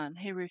had done,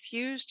 he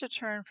refused to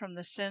turn from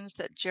the sins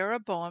that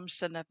Jeroboam,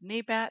 son of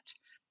Nebat,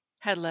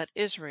 had led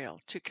Israel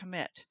to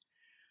commit.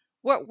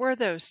 What were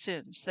those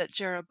sins that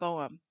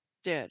Jeroboam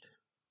did,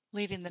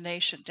 leading the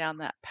nation down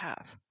that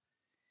path?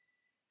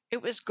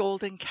 It was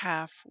golden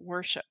calf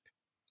worship.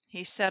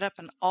 He set up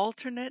an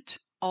alternate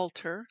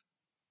altar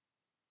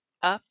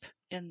up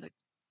in the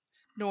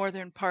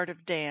northern part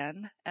of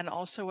Dan and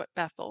also at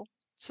Bethel,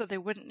 so they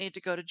wouldn't need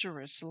to go to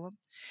Jerusalem.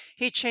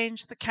 He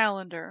changed the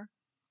calendar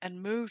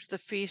and moved the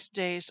feast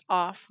days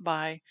off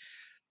by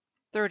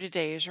 30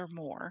 days or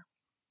more.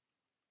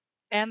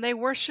 And they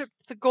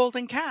worshiped the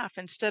golden calf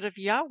instead of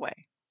Yahweh,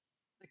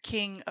 the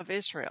King of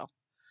Israel,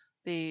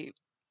 the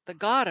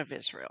God of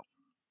Israel.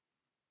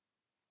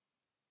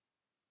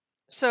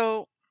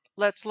 So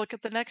let's look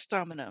at the next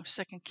domino,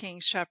 2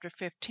 Kings chapter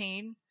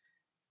 15,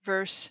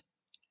 verse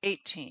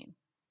 18.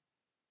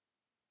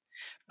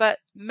 But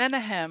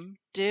Menahem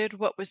did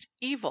what was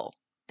evil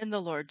in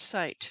the Lord's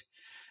sight.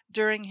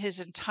 During his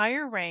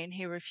entire reign,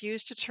 he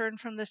refused to turn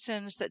from the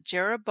sins that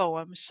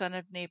Jeroboam, son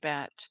of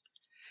Nebat,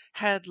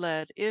 had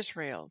led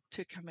Israel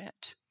to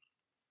commit.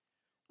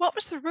 What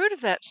was the root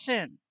of that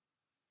sin?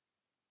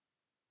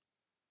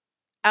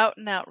 Out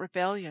and out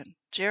rebellion.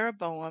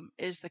 Jeroboam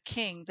is the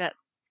king that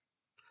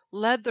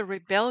led the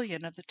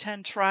rebellion of the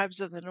 10 tribes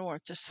of the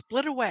north to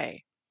split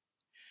away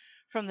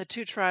from the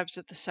 2 tribes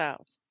of the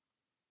south,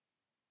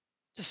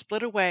 to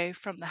split away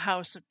from the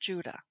house of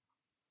Judah.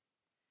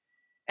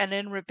 And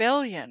in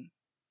rebellion,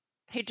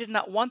 he did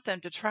not want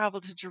them to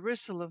travel to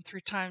Jerusalem 3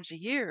 times a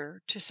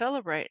year to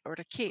celebrate or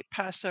to keep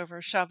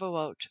Passover,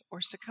 Shavuot, or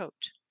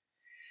Sukkot.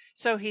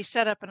 So he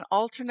set up an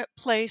alternate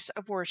place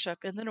of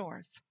worship in the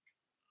north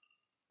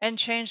and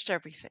changed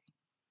everything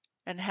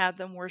and had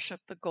them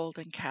worship the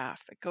golden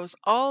calf. It goes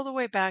all the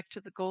way back to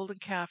the golden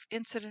calf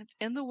incident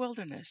in the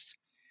wilderness,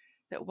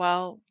 that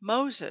while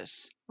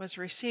Moses was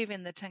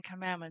receiving the 10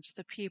 Commandments,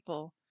 the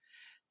people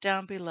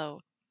down below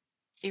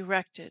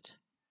erected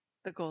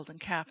the golden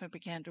calf and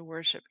began to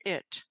worship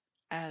it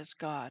as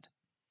God.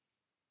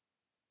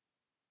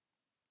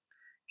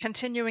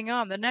 Continuing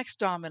on, the next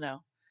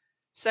domino,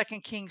 2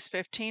 Kings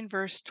 15,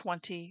 verse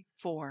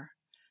 24.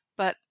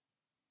 But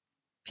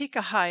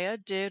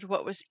Pekahiah did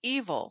what was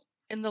evil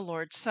in the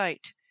Lord's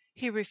sight.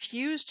 He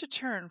refused to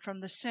turn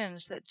from the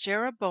sins that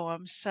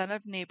Jeroboam son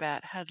of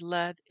Nebat had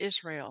led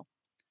Israel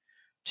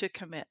to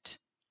commit.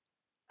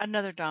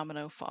 Another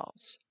domino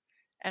falls.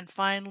 And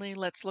finally,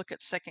 let's look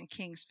at 2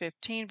 Kings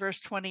 15, verse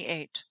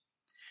 28.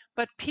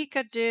 But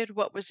Pekah did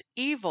what was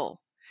evil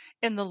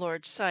in the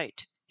Lord's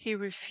sight. He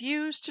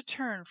refused to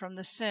turn from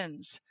the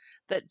sins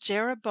that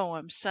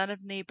Jeroboam son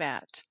of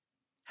Nebat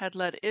had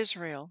led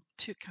Israel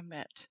to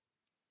commit.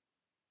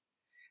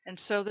 And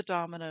so the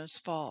dominoes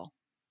fall.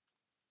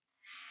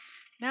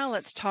 Now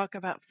let's talk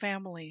about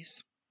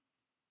families.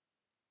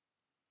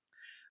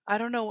 I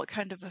don't know what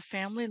kind of a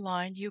family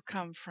line you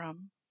come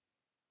from.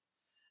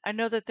 I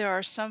know that there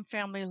are some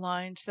family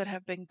lines that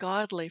have been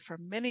godly for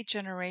many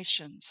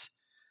generations.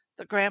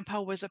 The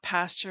grandpa was a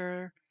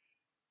pastor,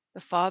 the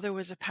father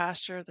was a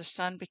pastor, the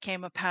son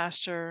became a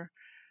pastor,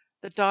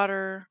 the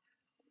daughter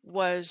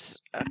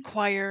was a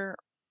choir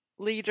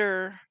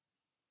leader,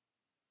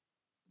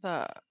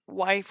 the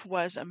wife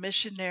was a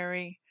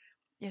missionary.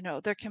 You know,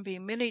 there can be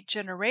many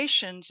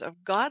generations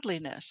of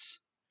godliness,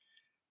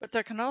 but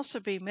there can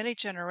also be many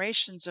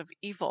generations of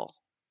evil,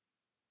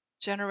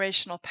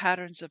 generational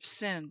patterns of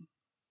sin,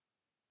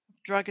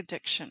 drug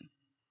addiction,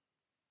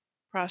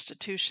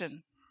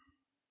 prostitution,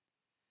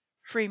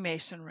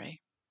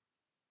 Freemasonry,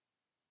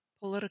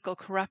 political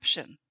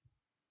corruption.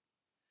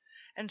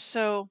 And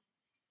so,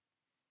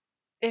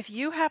 if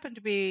you happen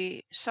to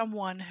be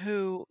someone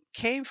who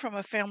came from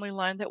a family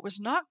line that was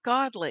not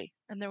godly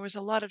and there was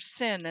a lot of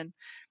sin and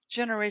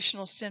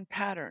generational sin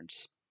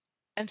patterns,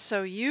 and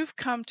so you've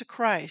come to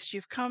Christ,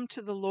 you've come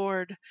to the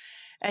Lord,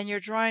 and you're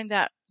drawing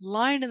that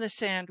line in the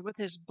sand with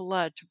His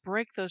blood to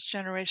break those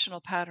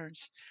generational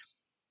patterns,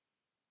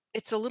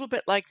 it's a little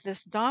bit like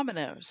this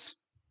dominoes.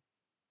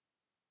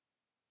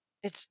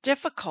 It's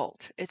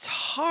difficult. It's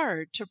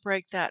hard to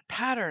break that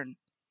pattern.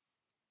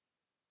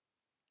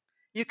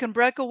 You can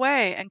break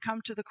away and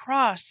come to the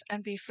cross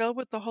and be filled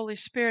with the Holy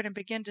Spirit and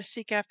begin to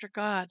seek after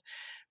God.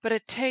 But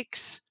it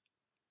takes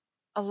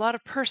a lot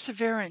of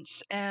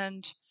perseverance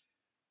and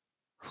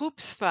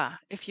hoopsva,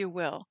 if you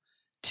will,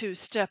 to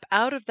step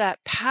out of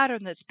that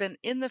pattern that's been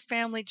in the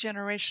family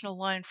generational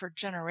line for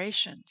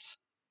generations.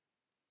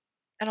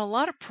 And a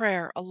lot of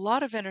prayer, a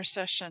lot of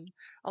intercession,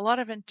 a lot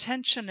of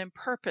intention and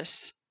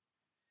purpose.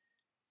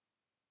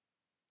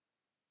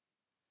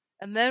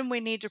 And then we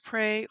need to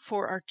pray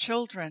for our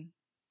children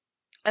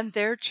and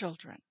their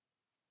children.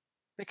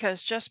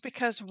 Because just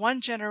because one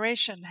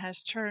generation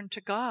has turned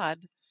to God,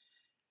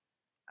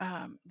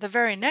 the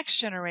very next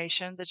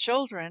generation, the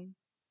children,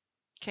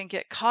 can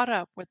get caught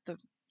up with the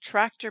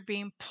tractor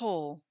beam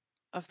pull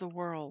of the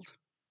world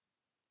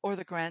or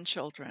the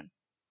grandchildren.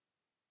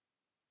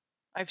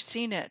 I've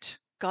seen it.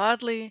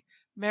 Godly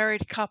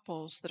married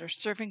couples that are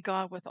serving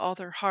God with all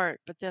their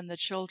heart, but then the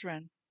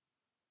children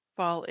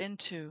fall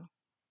into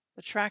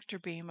the tractor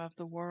beam of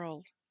the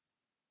world.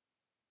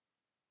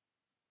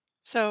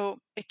 So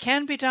it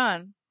can be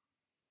done,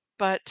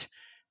 but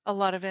a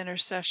lot of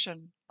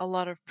intercession, a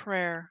lot of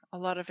prayer, a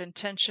lot of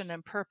intention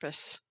and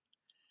purpose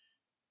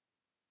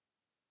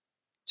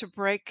to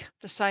break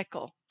the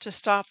cycle, to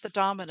stop the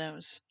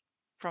dominoes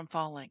from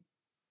falling.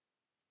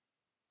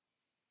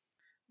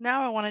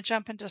 Now I want to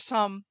jump into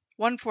Psalm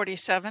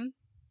 147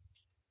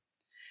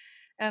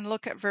 and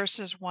look at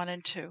verses 1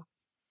 and 2.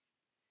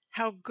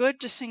 How good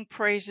to sing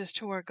praises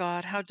to our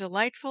God, how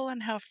delightful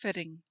and how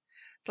fitting.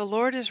 The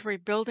Lord is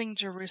rebuilding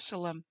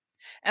Jerusalem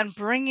and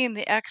bringing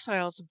the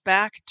exiles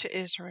back to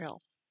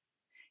Israel.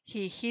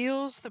 He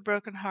heals the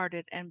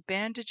brokenhearted and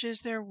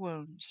bandages their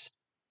wounds.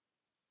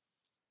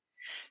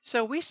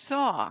 So we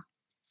saw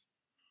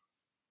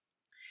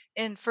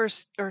in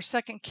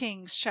 2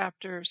 Kings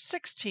chapter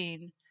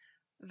 16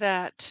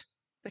 that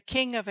the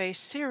king of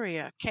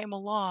Assyria came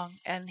along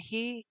and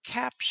he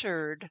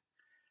captured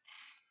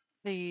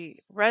the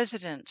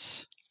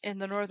residents in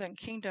the northern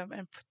kingdom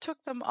and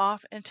took them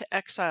off into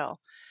exile.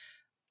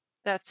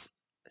 That's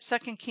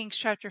 2 Kings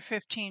chapter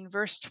 15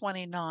 verse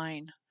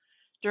 29.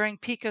 During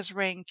Pekah's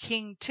reign,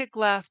 King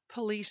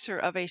Tiglath-Pileser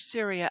of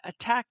Assyria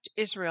attacked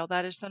Israel,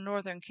 that is the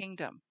northern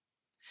kingdom,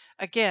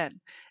 again,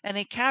 and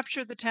he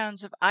captured the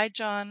towns of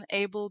Ijon,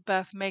 Abel,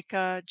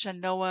 Beth-Maachah,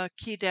 Janoah,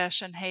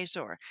 Kedesh, and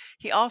Hazor.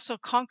 He also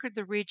conquered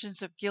the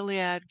regions of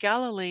Gilead,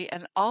 Galilee,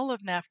 and all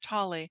of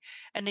Naphtali,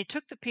 and he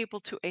took the people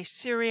to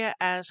Assyria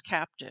as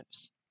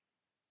captives.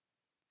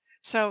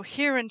 So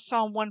here in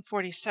Psalm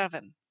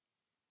 147,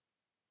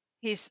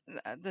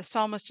 the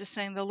psalmist is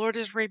saying the Lord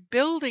is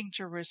rebuilding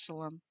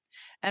Jerusalem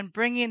and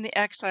bringing the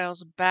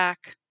exiles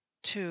back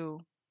to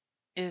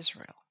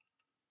Israel.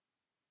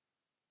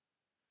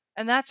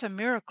 And that's a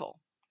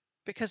miracle,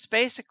 because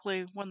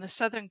basically when the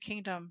southern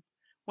kingdom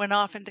went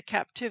off into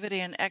captivity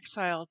and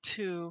exile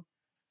to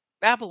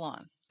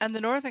Babylon, and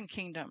the northern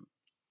kingdom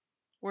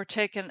were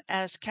taken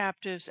as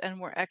captives and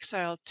were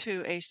exiled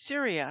to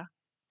Assyria,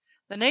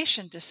 the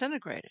nation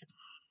disintegrated.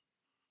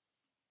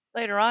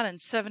 Later on in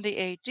 70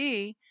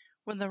 AD,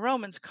 when the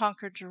Romans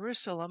conquered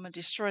Jerusalem and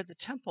destroyed the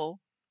temple,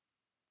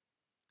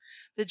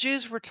 the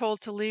Jews were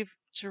told to leave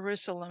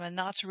Jerusalem and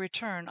not to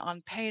return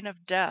on pain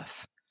of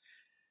death.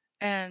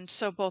 And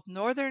so both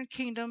northern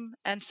kingdom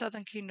and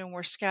southern kingdom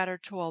were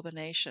scattered to all the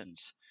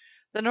nations.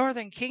 The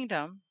northern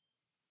kingdom,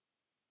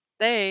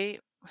 they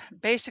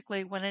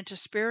basically went into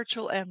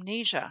spiritual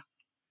amnesia.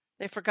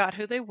 They forgot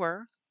who they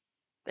were.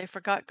 They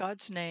forgot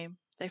God's name.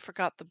 They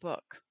forgot the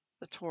book,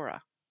 the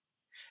Torah.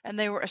 And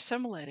they were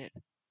assimilated,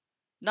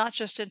 not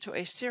just into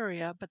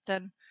Assyria, but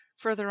then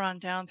further on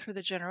down through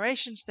the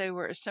generations, they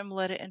were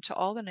assimilated into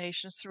all the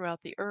nations throughout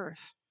the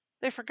earth.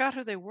 They forgot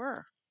who they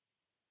were.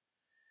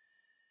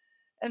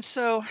 And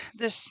so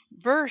this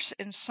verse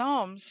in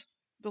Psalms,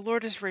 the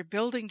Lord is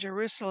rebuilding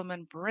Jerusalem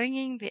and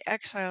bringing the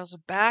exiles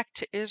back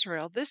to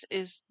Israel. This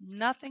is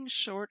nothing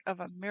short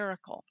of a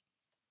miracle.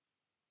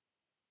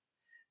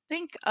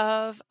 Think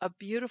of a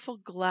beautiful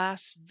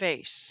glass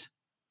vase.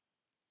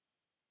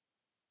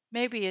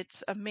 Maybe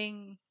it's a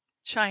Ming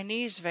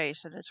Chinese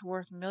vase and it's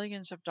worth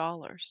millions of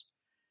dollars.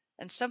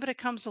 And somebody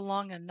comes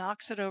along and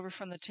knocks it over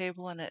from the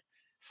table and it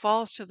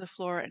falls to the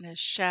floor and is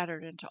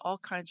shattered into all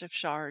kinds of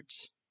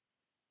shards.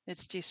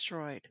 It's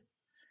destroyed.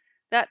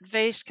 That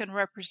vase can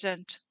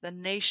represent the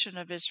nation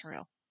of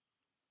Israel.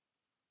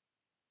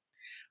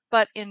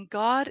 But in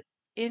God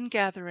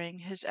ingathering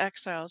his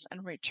exiles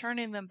and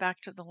returning them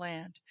back to the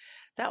land,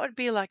 that would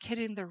be like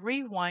hitting the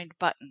rewind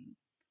button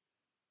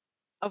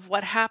of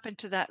what happened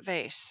to that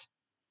vase.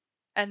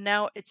 And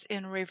now it's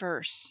in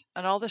reverse,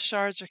 and all the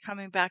shards are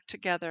coming back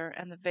together,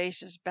 and the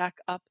vase is back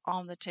up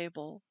on the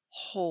table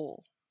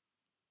whole.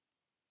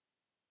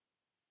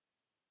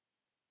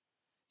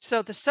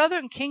 So the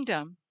southern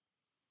kingdom,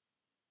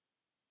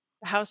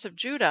 the house of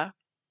Judah,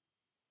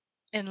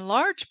 in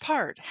large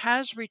part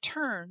has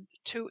returned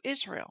to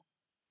Israel.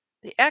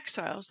 The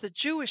exiles, the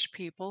Jewish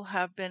people,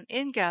 have been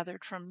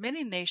ingathered from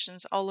many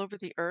nations all over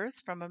the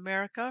earth, from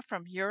America,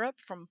 from Europe,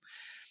 from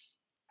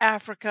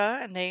Africa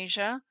and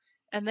Asia,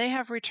 and they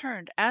have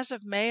returned. As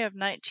of May of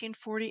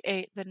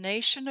 1948, the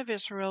nation of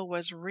Israel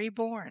was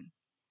reborn.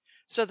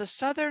 So the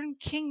southern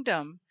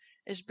kingdom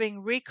is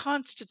being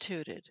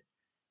reconstituted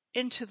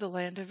into the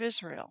land of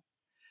Israel.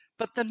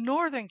 But the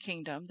northern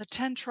kingdom, the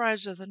 10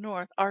 tribes of the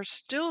north, are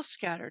still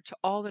scattered to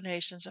all the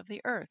nations of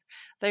the earth.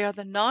 They are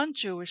the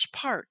non-Jewish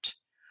part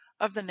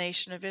of the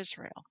nation of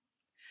Israel.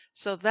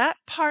 So that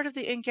part of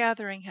the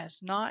ingathering has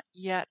not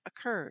yet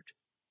occurred.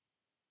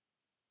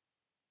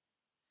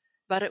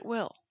 But it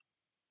will.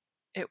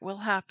 It will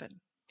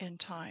happen in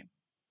time.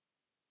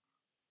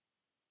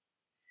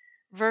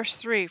 Verse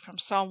 3 from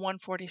Psalm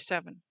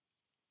 147.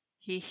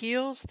 He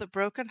heals the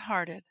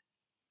brokenhearted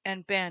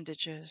and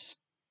bandages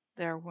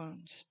their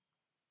wounds.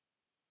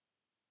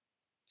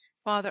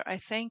 Father, I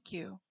thank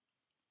you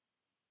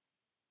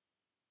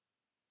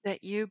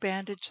that you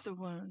bandage the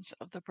wounds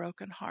of the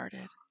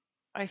brokenhearted.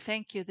 I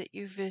thank you that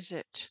you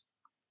visit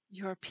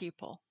your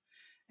people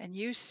and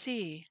you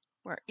see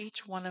where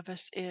each one of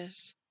us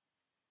is.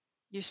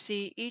 You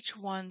see each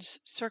one's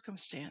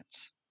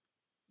circumstance.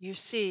 You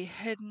see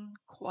hidden,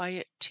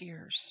 quiet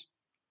tears.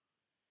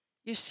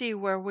 You see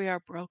where we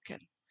are broken.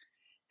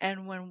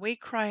 And when we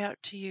cry out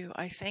to you,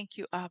 I thank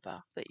you,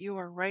 Abba, that you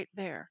are right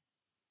there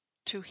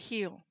to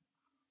heal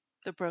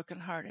the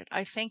brokenhearted.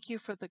 I thank you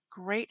for the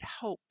great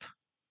hope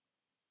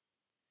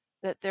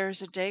that there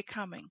is a day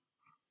coming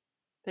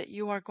that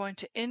you are going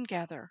to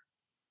ingather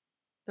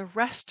the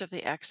rest of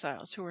the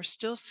exiles who are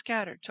still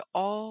scattered to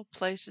all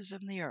places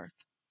in the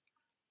earth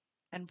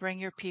and bring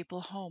your people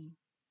home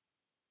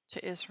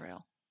to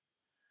Israel.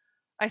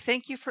 I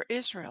thank you for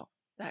Israel,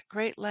 that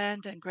great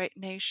land and great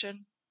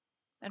nation,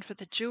 and for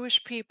the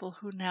Jewish people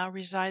who now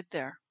reside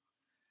there,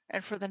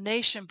 and for the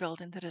nation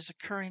building that is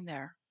occurring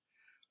there,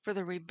 for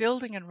the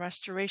rebuilding and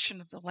restoration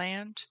of the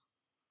land,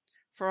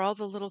 for all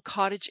the little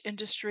cottage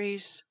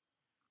industries,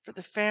 for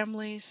the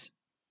families,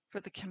 for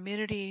the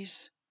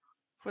communities,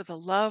 for the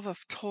love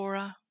of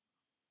Torah.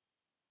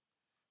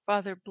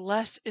 Father,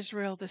 bless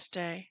Israel this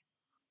day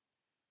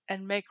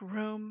and make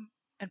room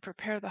and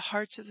prepare the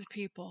hearts of the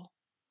people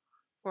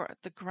for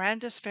the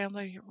grandest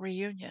family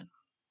reunion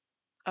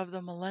of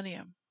the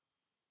millennium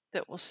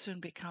that will soon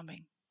be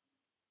coming.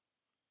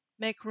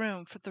 Make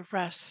room for the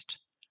rest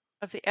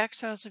of the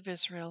exiles of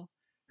Israel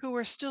who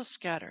are still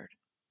scattered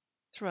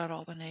throughout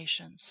all the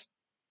nations,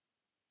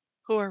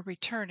 who are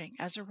returning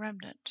as a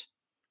remnant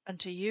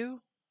unto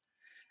you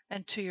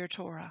and to your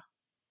Torah.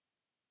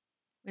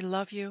 We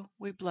love you,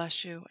 we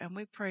bless you, and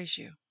we praise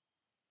you.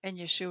 In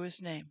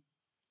Yeshua's name,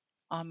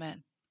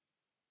 amen.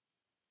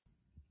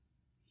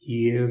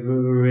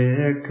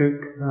 Yevrekka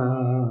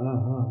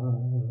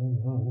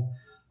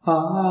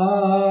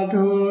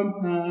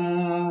Adonai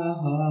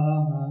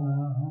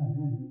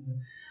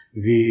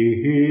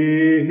Vishmereka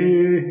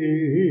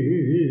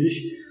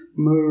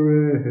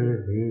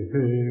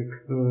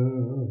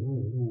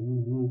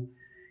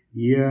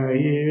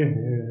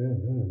Yair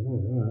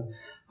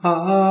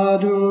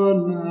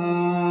Adonai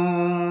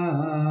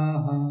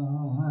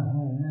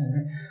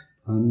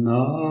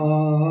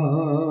Panav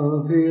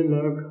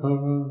Ilaka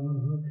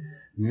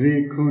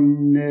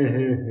Vikuneka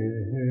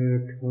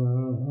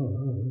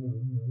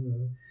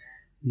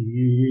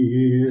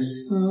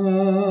Isa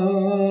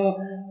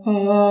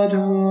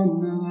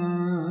Adonai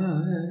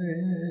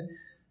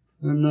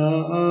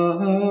Panav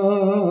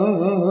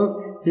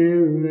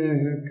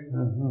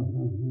Ileka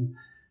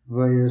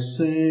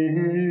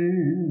Vayasem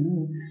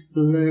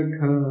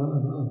Leka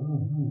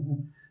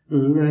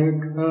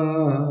Leka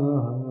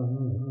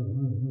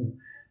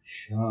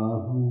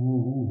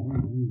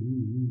Shalom.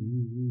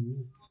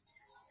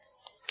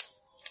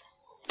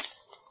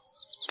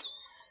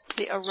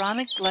 The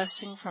Aaronic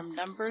blessing from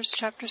Numbers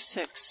chapter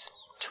 6,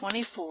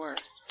 24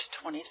 to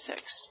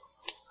 26.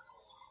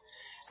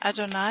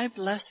 Adonai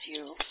bless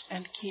you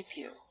and keep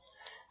you.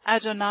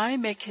 Adonai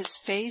make his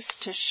face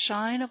to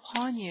shine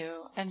upon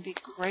you and be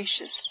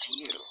gracious to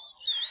you.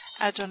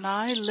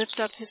 Adonai lift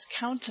up his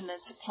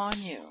countenance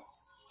upon you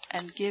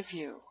and give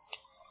you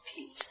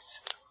peace.